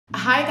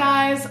Hi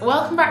guys,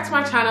 welcome back to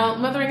my channel,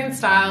 Mothering in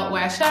Style,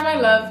 where I share my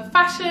love for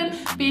fashion,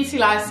 beauty,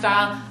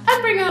 lifestyle,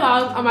 and bring you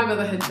along on my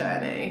motherhood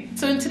journey.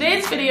 So in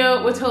today's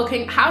video, we're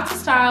talking how to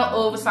style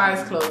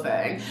oversized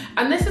clothing.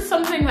 And this is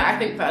something that I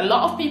think that a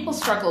lot of people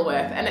struggle with,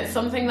 and it's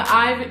something that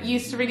I've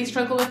used to really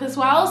struggle with as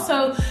well.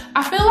 So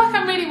I feel like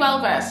I'm really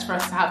well versed for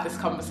us to have this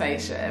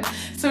conversation.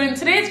 So in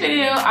today's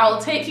video, I'll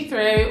take you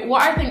through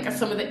what I think are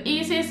some of the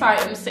easiest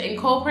items to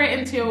incorporate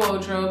into your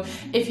wardrobe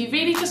if you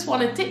really just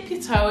want to dip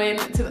your toe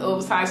into the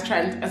oversized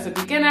trend as a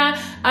beginner,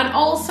 and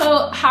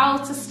also how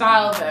to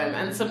style them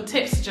and some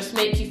tips to just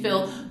make you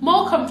feel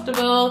more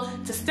comfortable,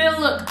 to still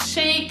look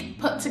chic,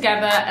 put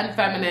together and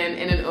feminine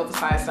in an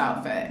oversized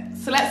outfit.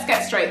 So let's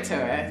get straight to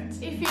it.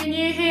 If you're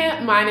new here,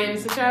 my name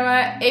is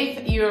Joa.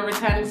 If you're a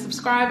returning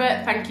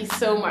subscriber, thank you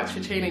so much for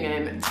tuning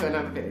in to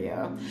another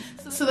video.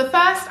 So the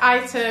first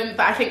item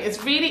that I think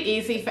is really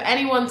easy for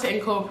anyone to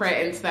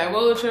incorporate into their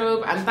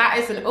wardrobe, and that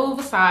is an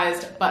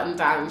oversized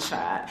button-down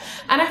shirt.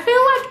 And I feel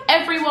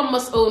like everyone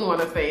must own one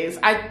of these.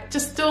 I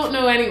just don't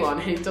know anyone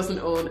who doesn't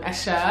own a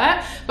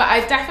shirt, but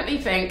I definitely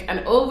think an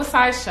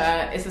oversized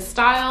shirt is a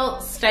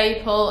style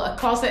staple, a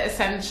closet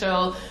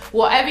essential,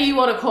 whatever you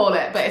want to call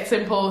it, but it's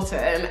important.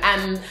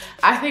 And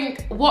I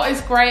think what is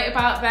great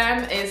about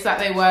them is that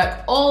they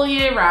work all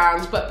year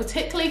round, but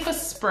particularly for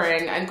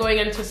spring and going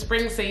into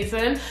spring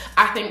season,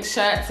 I think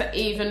shirts are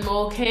even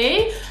more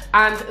key.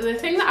 And the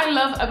thing that I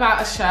love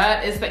about a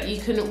shirt is that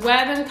you can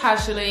wear them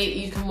casually,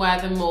 you can wear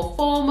them more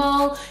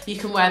formal, you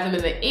can wear them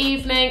in the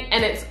evening,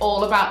 and it's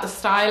all about the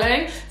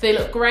styling. They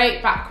look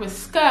great back with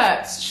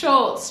skirts,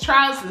 shorts,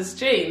 trousers,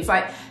 jeans,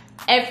 like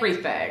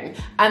everything.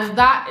 And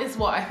that is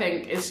what I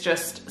think is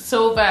just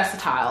so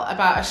versatile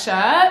about a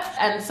shirt.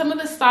 And some of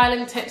the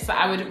styling tips that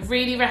I would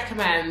really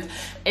recommend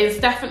is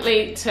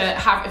definitely to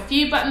have a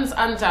few buttons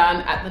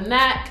undone at the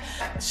neck,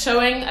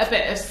 showing a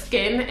bit of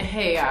skin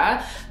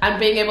here, and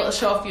being able to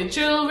show off your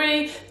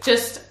jewelry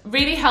just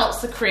really helps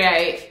to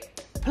create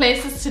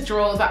places to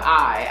draw the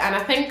eye. And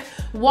I think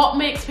what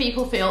makes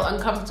people feel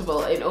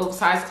uncomfortable in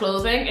oversized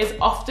clothing is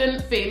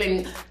often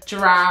feeling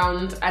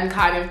drowned and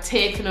kind of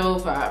taken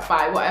over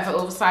by whatever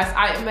oversized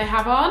item they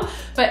have on.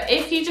 But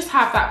if you just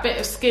have that bit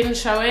of skin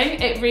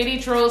showing, it really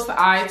draws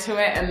the eye to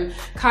it and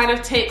kind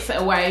of takes it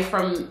away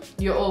from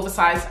your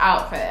oversized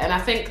outfit. And I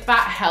think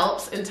that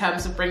helps in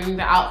terms of bringing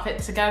the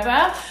outfit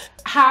together.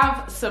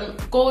 Have some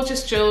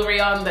gorgeous jewelry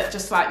on that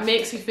just like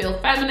makes you feel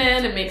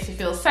feminine and makes you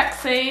feel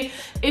sexy.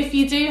 If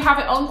you do have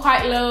it on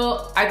quite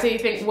low, I do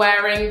think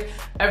wearing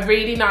a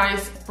really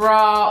nice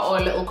bra or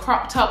a little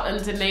crop top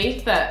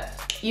underneath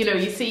that, you know,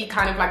 you see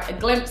kind of like a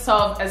glimpse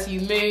of as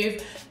you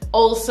move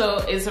also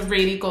is a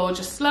really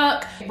gorgeous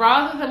look.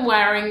 Rather than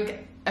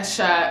wearing a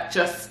shirt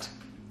just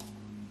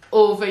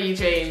over your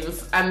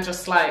jeans and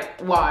just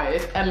like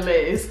wide and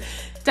loose,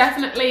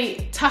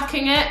 definitely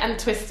tucking it and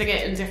twisting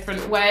it in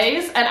different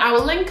ways. And I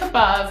will link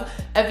above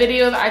a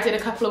video that I did a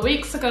couple of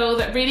weeks ago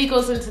that really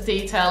goes into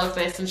detail of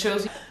this and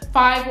shows you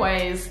 5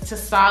 ways to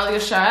style your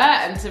shirt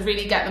and to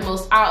really get the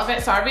most out of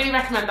it. So I really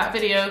recommend that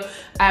video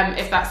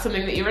if that's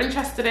something that you're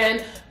interested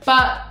in.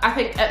 But I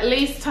think at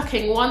least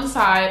tucking one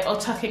side or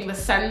tucking the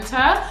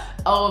center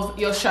of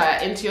your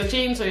shirt into your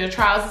jeans or your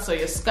trousers or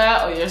your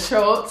skirt or your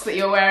shorts that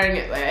you're wearing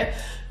it with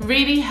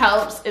really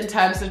helps in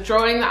terms of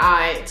drawing the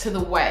eye to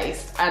the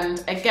waist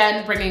and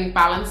again bringing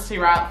balance to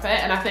your outfit.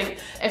 And I think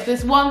if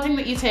there's one thing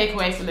that you take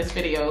away from this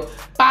video,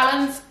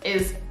 balance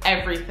is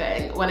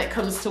everything when it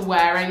comes to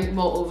wearing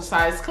more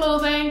oversized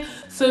clothing.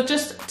 So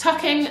just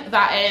tucking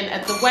that in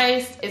at the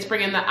waist is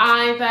bringing the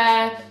eye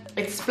there,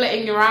 it's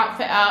splitting your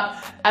outfit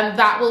up, and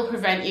that will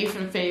prevent you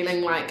from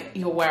feeling like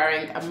you're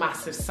wearing a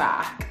massive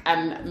sack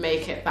and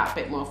make it that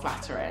bit more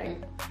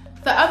flattering.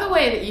 The other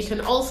way that you can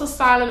also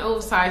style an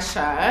oversized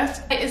shirt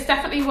is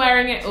definitely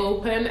wearing it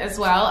open as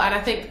well, and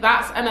I think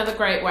that's another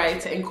great way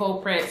to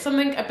incorporate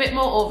something a bit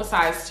more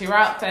oversized to your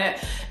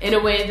outfit in a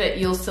way that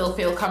you'll still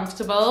feel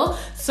comfortable.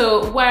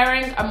 So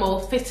wearing a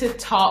more fitted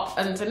top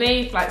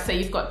underneath, like say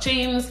you've got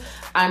jeans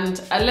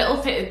and a little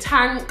fitted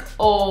tank,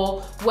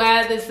 or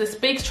where there's this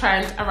big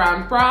trend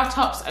around bra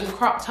tops and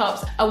crop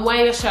tops, and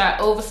wear your shirt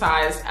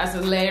oversized as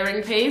a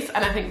layering piece.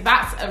 And I think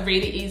that's a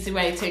really easy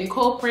way to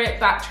incorporate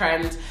that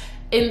trend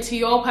into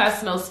your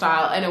personal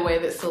style in a way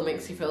that still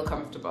makes you feel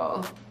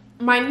comfortable.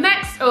 My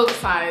next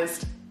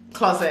oversized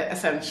closet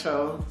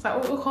essential, is that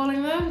what we're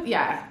calling them?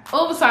 Yeah,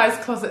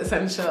 oversized closet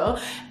essential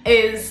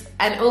is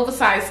an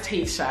oversized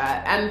t-shirt.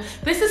 And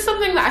this is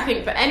something that I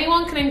think that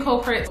anyone can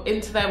incorporate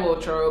into their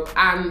wardrobe,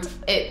 and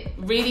it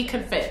really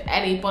can fit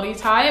any body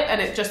type,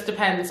 and it just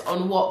depends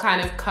on what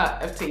kind of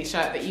cut of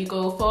t-shirt that you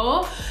go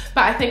for.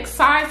 But I think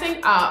sizing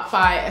up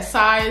by a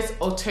size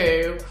or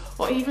 2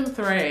 or even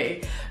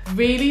 3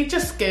 really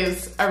just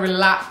gives a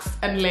relaxed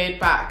and laid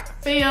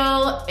back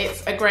feel.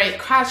 It's a great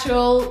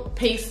casual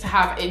piece to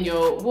have in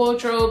your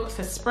wardrobe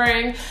for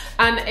spring,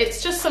 and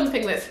it's just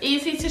something that's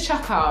easy to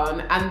chuck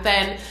on, and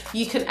then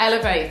you can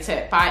elevate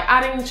it by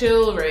adding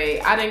jewelry,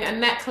 adding a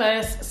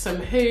necklace, some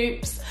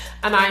hoops,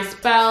 a nice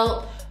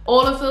belt,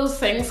 all of those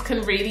things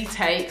can really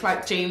take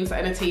like jeans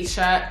and a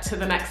t-shirt to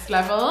the next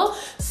level.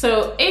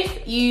 So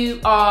if you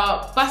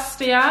are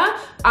bustier,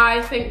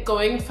 I think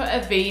going for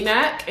a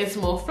V-neck is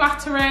more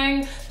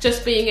flattering.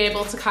 Just being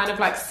able to kind of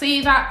like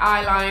see that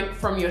eye line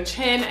from your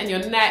chin and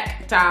your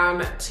neck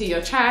down to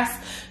your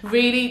chest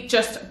really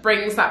just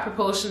brings that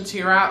proportion to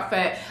your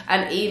outfit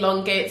and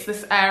elongates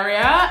this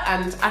area.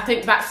 And I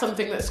think that's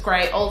something that's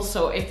great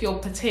also if you're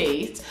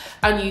petite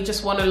and you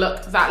just want to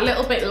look that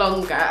little bit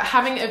longer.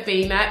 Having a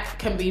V-neck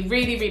can be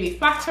really, really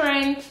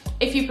flattering.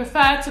 If you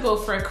prefer to go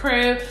for a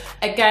crew,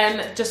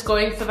 again, just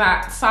going for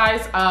that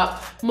size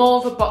up, more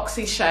of a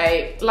boxy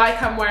shape,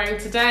 like I'm wearing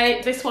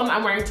today. This one that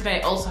I'm wearing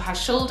today also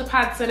has shoulder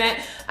pads in it,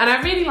 and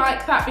I really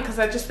like that because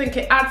I just think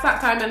it adds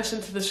that dimension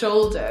to the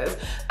shoulders,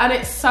 and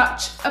it's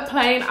such a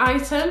plain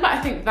item, but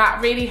I think that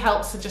really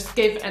helps to just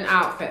give an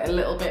outfit a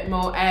little bit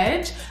more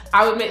edge.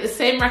 I would make the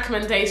same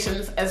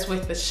recommendations as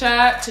with the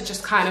shirt, to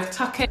just kind of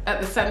tuck it at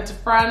the center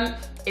front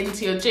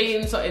into your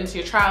jeans or into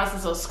your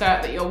trousers or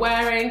skirt that you're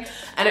wearing,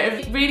 and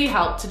it would really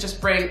help to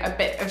just bring a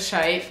bit of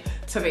shape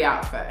to the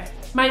outfit.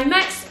 My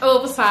next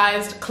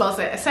oversized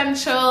closet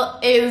essential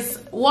is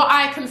what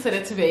I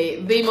consider to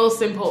be the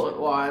most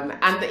important one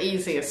and the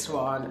easiest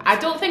one. I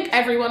don't think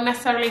everyone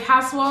necessarily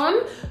has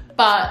one,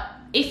 but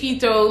if you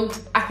don't,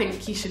 I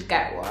think you should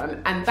get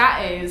one, and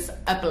that is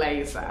a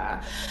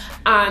blazer.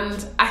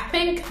 And I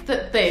think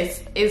that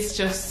this is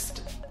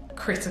just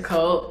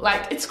critical,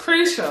 like it's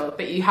crucial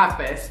that you have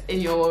this in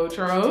your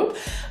wardrobe,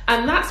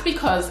 and that's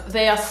because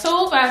they are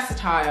so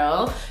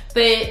versatile.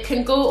 They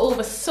can go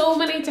over so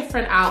many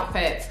different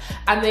outfits,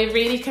 and they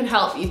really can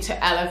help you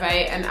to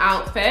elevate an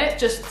outfit.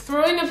 Just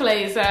throwing a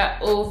blazer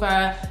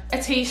over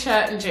a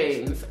t-shirt and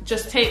jeans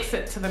just takes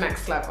it to the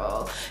next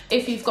level.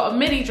 If you've got a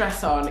midi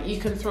dress on, you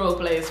can throw a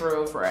blazer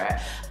over it.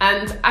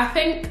 And I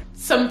think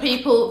some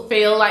people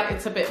feel like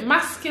it's a bit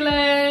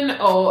masculine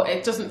or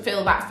it doesn't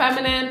feel that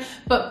feminine,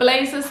 but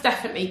blazers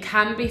definitely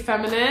can be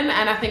feminine,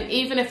 and I think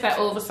even if they're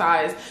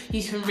oversized,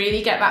 you can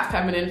really get that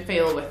feminine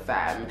feel with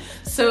them.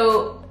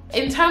 So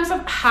in terms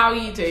of how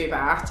you do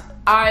that,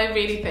 I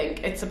really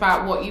think it's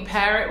about what you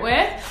pair it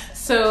with.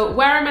 So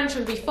where I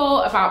mentioned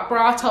before about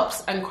bra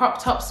tops and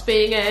crop tops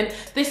being in,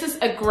 this is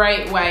a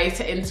great way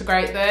to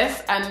integrate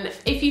this. And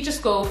if you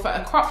just go for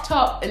a crop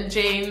top and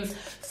jeans,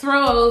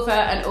 throw over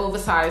an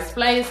oversized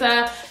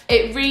blazer,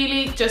 it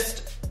really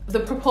just, the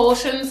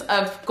proportions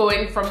of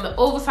going from the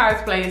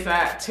oversized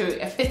blazer to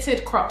a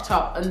fitted crop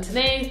top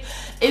underneath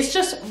is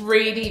just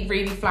really,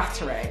 really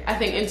flattering. I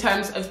think in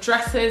terms of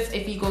dresses,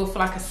 if you go for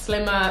like a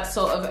slimmer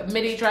sort of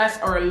midi dress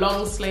or a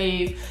long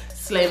sleeve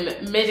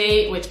slim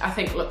midi, which I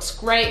think looks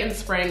great in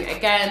spring,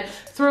 again,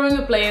 throwing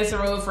a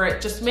blazer over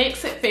it just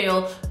makes it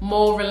feel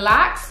more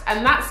relaxed.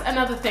 And that's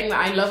another thing that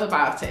I love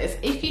about it, is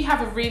if you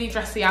have a really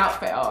dressy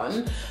outfit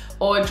on,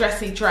 or a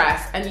dressy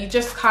dress, and you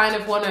just kind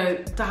of want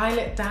to dial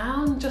it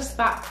down just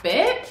that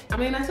bit. I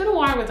mean, I don't know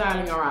why we're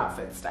dialing our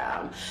outfits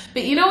down,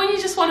 but you know when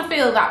you just want to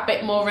feel that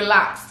bit more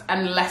relaxed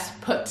and less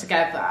put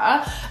together,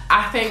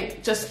 I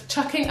think just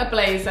chucking a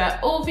blazer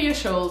over your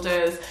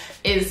shoulders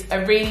is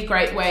a really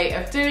great way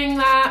of doing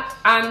that.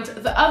 And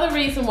the other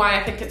reason why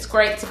I think it's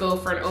great to go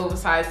for an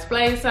oversized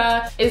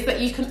blazer is that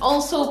you can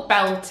also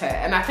belt it,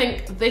 and I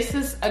think this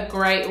is a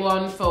great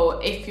one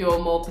for if you're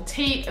more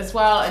petite as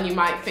well and you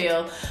might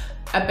feel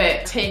a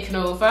bit taken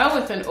over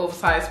with an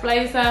oversized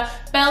blazer.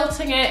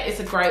 Belting it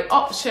is a great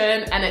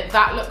option, and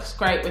that looks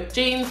great with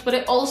jeans, but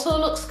it also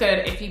looks good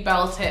if you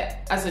belt it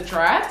as a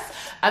dress,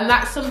 and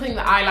that's something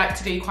that I like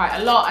to do quite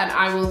a lot, and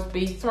I will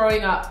be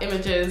throwing up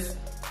images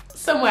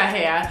somewhere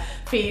here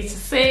for you to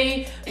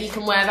see. You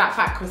can wear that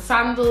back with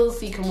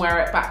sandals, you can wear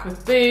it back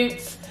with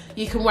boots,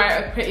 you can wear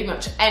it with pretty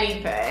much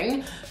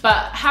anything,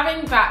 but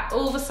having that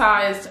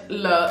oversized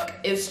look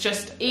is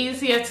just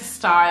easier to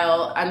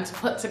style and to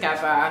put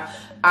together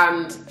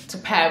and to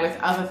pair with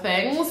other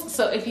things.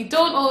 So if you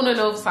don't own an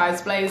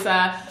oversized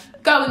blazer,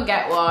 go and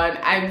get one.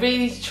 I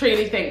really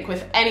truly think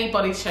with any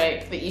body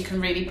shape that you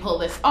can really pull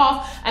this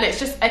off, and it's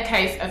just a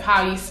case of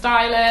how you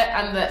style it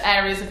and the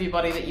areas of your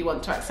body that you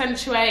want to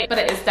accentuate, but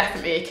it is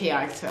definitely a key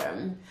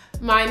item.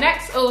 My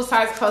next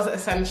oversized closet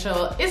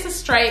essential is a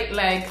straight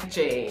leg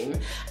jean,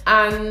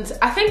 and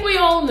I think we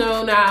all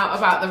know now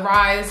about the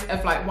rise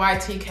of like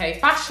Y2K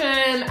fashion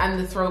and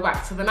the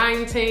throwback to the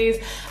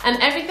 90s, and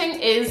everything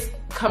is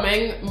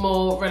coming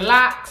more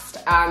relaxed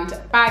and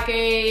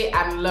baggy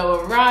and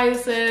lower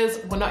rises.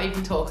 We're not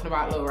even talking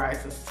about low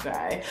rises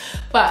today,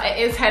 but it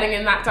is heading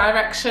in that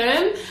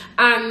direction.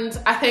 And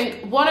I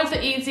think one of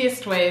the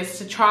easiest ways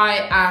to try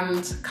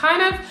and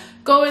kind of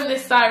go in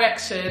this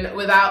direction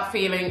without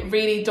feeling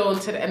really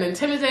daunted and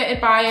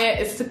intimidated by it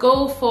is to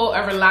go for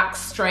a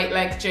relaxed straight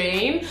leg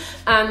jean.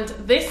 And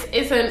this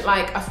isn't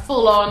like a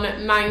full-on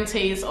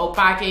 90s or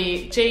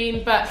baggy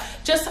jean, but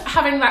just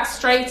having that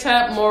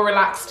straighter, more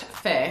relaxed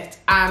fit.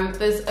 And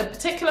there's a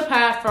particular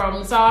pair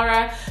from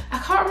Zara. I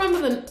can't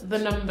remember the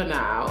number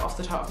now off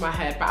the top of my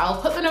head, but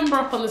I'll put the number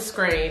up on the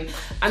screen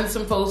and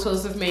some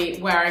photos of me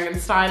wearing and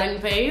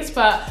styling these.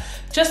 But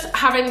just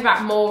having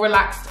that more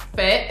relaxed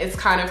fit is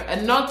kind of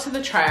a nod to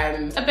the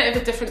trend, a bit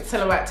of a different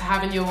silhouette to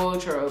have in your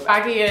wardrobe.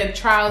 Baggier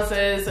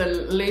trousers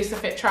and looser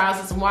fit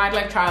trousers and wide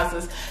leg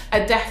trousers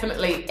are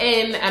definitely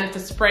in, and for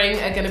spring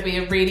are going to be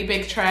a really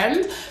big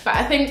trend. But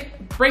I think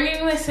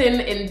bringing this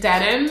in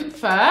denim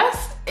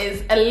first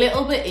is a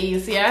little bit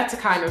easier to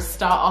kind of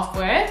start off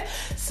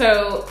with.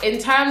 So in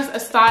terms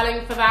of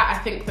styling for that,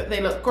 I think that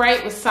they look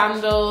great with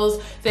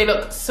sandals. They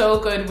look so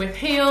good with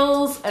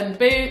heels and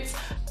boots.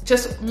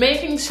 Just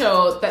making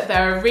sure that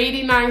they're a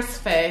really nice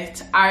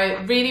fit. I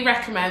really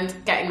recommend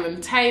getting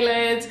them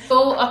tailored.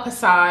 Go up a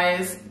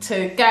size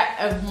to get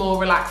a more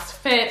relaxed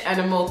fit and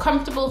a more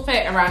comfortable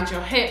fit around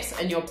your hips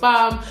and your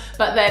bum,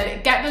 but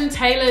then get them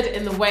tailored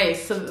in the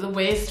waist so that the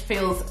waist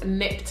feels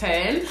nipped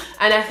in.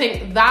 And I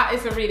think that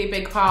is a really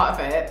big part of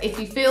it. If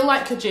you feel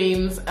like your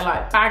jeans are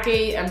like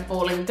baggy and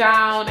falling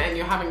down and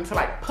you're having to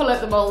like pull at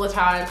them all the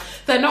time,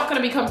 they're not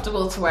going to be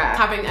comfortable to wear.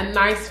 Having a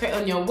nice fit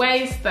on your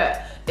waist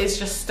that is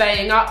just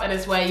staying up and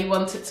is where you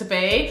want it to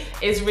be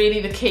is really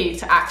the key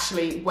to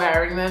actually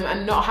wearing them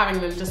and not having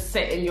them just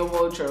sit in your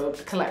wardrobe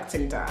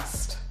collecting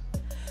dust.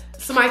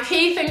 So my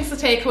key things to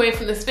take away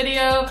from this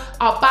video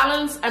are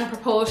balance and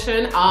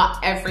proportion are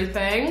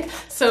everything.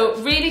 So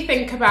really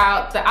think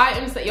about the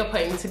items that you're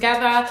putting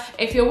together.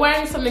 If you're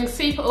wearing something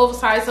super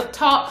oversized up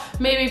top,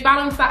 maybe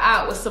balance that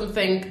out with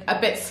something a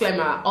bit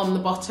slimmer on the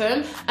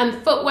bottom.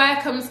 And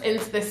footwear comes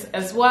into this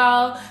as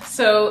well.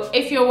 So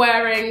if you're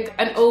wearing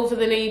an over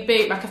the knee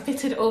boot, like a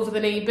fitted over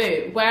the knee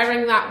boot,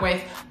 wearing that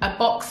with a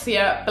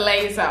boxier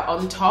blazer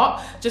on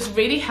top just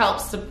really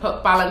helps to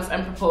put balance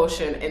and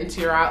proportion into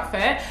your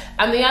outfit.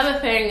 And the other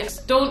thing,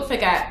 don't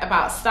forget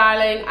about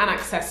styling and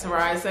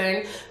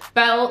accessorizing.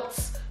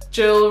 Belts,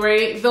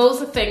 jewelry,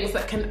 those are things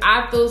that can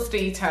add those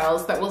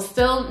details that will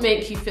still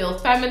make you feel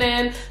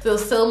feminine, they'll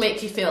still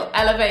make you feel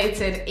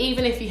elevated,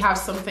 even if you have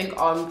something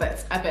on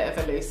that's a bit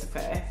of a looser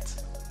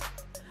fit.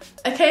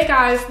 Okay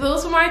guys,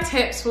 those were my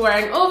tips for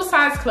wearing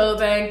oversized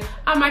clothing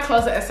and my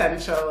closet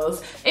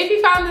essentials. If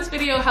you found this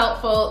video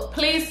helpful,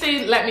 please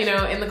do let me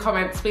know in the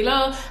comments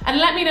below and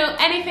let me know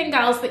anything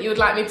else that you would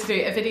like me to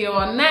do a video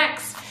on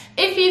next.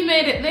 If you've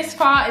made it this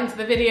far into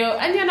the video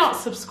and you're not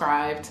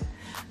subscribed,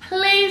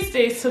 please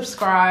do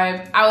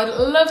subscribe. I would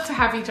love to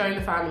have you join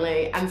the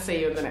family and see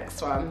you in the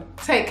next one.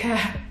 Take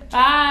care.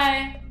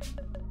 Bye.